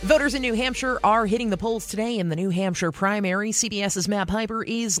Voters in New Hampshire are hitting the polls today in the New Hampshire primary. CBS's Matt Pieper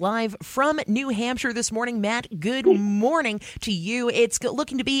is live from New Hampshire this morning. Matt, good morning to you. It's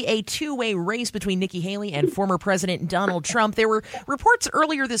looking to be a two-way race between Nikki Haley and former President Donald Trump. There were reports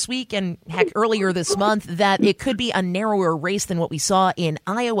earlier this week and earlier this month that it could be a narrower race than what we saw in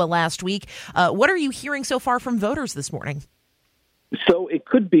Iowa last week. What are you hearing so far from voters this morning? So it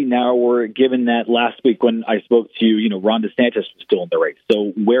could be narrower, given that last week when I spoke to you, Ron DeSantis was still in the race.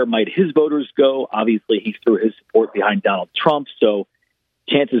 So where might his voters go? Obviously, he threw his support behind Donald Trump. So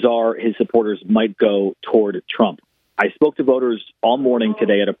chances are his supporters might go toward Trump. I spoke to voters all morning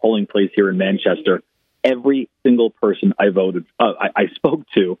today at a polling place here in Manchester. Every single person I spoke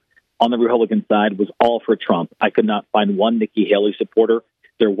to on the Republican side was all for Trump. I could not find one Nikki Haley supporter.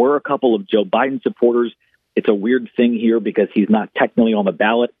 There were a couple of Joe Biden supporters. It's a weird thing here because he's not technically on the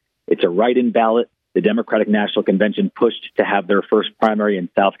ballot. It's a write-in ballot. The Democratic National Convention pushed to have their first primary in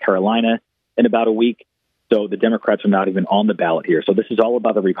South Carolina in about a week. So the Democrats are not even on the ballot here. So this is all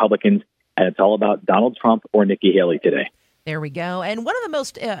about the Republicans, and it's all about Donald Trump or Nikki Haley today. There we go. And one of the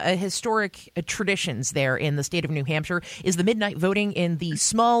most historic traditions there in the state of New Hampshire is the midnight voting in the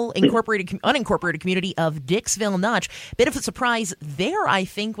small unincorporated community of Dixville Notch. Bit of a surprise there, I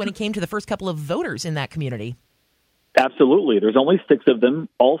think, when it came to the first couple of voters in that community. Absolutely. There's only 6 of them.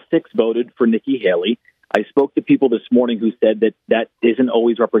 All 6 voted for Nikki Haley. I spoke to people this morning who said that isn't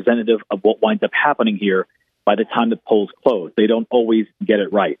always representative of what winds up happening here by the time the polls close. They don't always get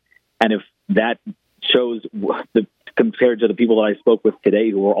it right. And if that shows compared to the people that I spoke with today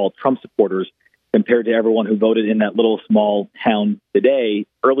who are all Trump supporters, compared to everyone who voted in that little small town today,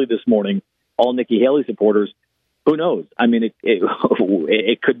 early this morning, all Nikki Haley supporters, who knows? I mean,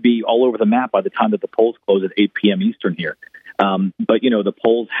 it could be all over the map by the time that the polls close at 8 p.m. Eastern here. But, the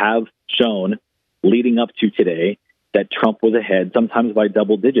polls have shown leading up to today that Trump was ahead, sometimes by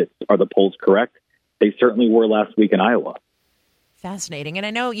double digits. Are the polls correct? They certainly were last week in Iowa. Fascinating. And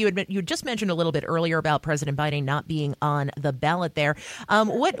I know you just mentioned a little bit earlier about President Biden not being on the ballot there.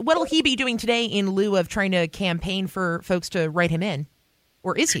 What'll he be doing today in lieu of trying to campaign for folks to write him in?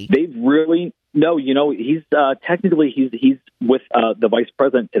 Or is he? He's technically he's with the vice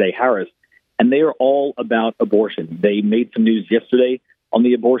president today, Harris, and they are all about abortion. They made some news yesterday on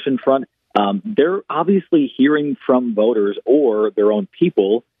the abortion front. They're obviously hearing from voters or their own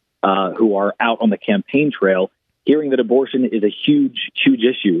people who are out on the campaign trail, hearing that abortion is a huge, huge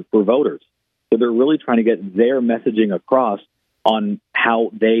issue for voters. So they're really trying to get their messaging across on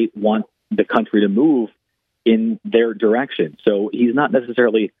how they want the country to move in their direction. So he's not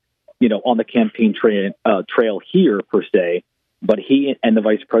necessarily, on the campaign trail here per se, but he and the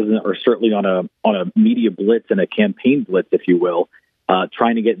vice president are certainly on a media blitz and a campaign blitz, if you will,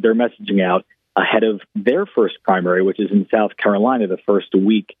 trying to get their messaging out ahead of their first primary, which is in South Carolina the first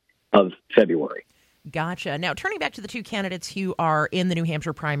week of February. Gotcha. Now, turning back to the 2 candidates who are in the New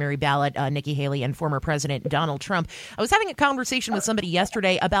Hampshire primary ballot, Nikki Haley and former President Donald Trump, I was having a conversation with somebody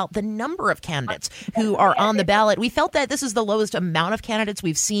yesterday about the number of candidates who are on the ballot. We felt that this is the lowest amount of candidates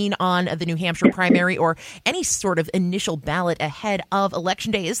we've seen on the New Hampshire primary or any sort of initial ballot ahead of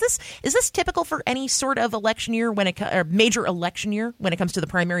Election Day. Is this typical for any sort of election year or major election year when it comes to the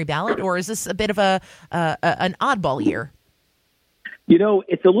primary ballot, or is this a bit of an oddball year?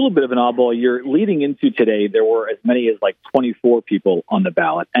 It's a little bit of an oddball year. Leading into today, there were as many as 24 people on the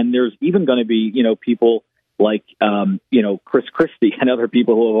ballot. And there's even going to be, people like, Chris Christie and other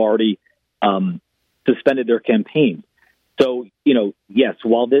people who have already suspended their campaigns. So, yes,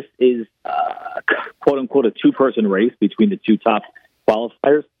 while this is, quote unquote, a 2-person race between the 2 top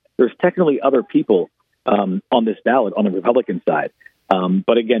qualifiers, there's technically other people on this ballot on the Republican side.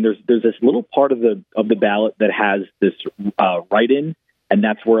 But again, there's this little part of the ballot that has this write-in, and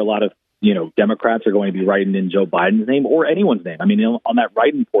that's where a lot of Democrats are going to be writing in Joe Biden's name or anyone's name. I mean, on that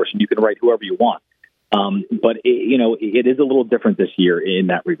write-in portion, you can write whoever you want. But it is a little different this year in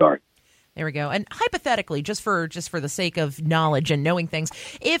that regard. There we go. And hypothetically, just for the sake of knowledge and knowing things,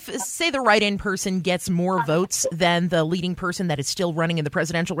 if, say, the write-in person gets more votes than the leading person that is still running in the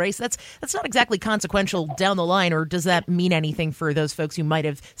presidential race, that's not exactly consequential down the line, or does that mean anything for those folks who might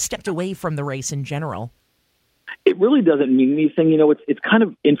have stepped away from the race in general? It really doesn't mean anything. It's kind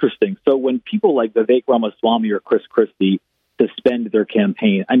of interesting. So when people like Vivek Ramaswamy or Chris Christie suspend their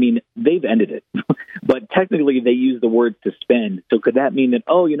campaign, I mean, they've ended it. But technically, they use the word suspend. So could that mean that,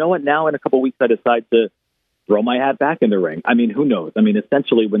 now in a couple of weeks I decide to throw my hat back in the ring? I mean, who knows? I mean,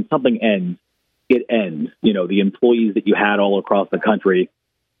 essentially, when something ends, it ends. The employees that you had all across the country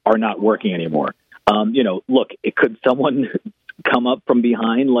are not working anymore. Look, could someone come up from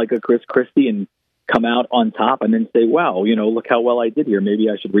behind like a Chris Christie and come out on top and then say, wow, look how well I did here. Maybe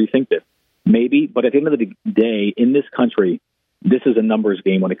I should rethink this. Maybe. But at the end of the day, in this country, this is a numbers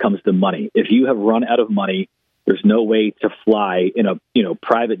game when it comes to money. If you have run out of money, there's no way to fly in a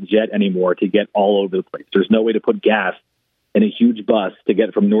private jet anymore to get all over the place. There's no way to put gas in a huge bus to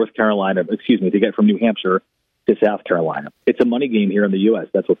get from to get from New Hampshire to South Carolina. It's a money game here in the U.S.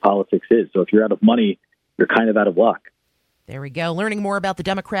 That's what politics is. So if you're out of money, you're kind of out of luck. There we go. Learning more about the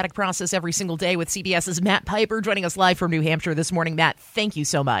democratic process every single day with CBS's Matt Pieper joining us live from New Hampshire this morning. Matt, thank you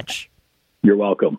so much. You're welcome.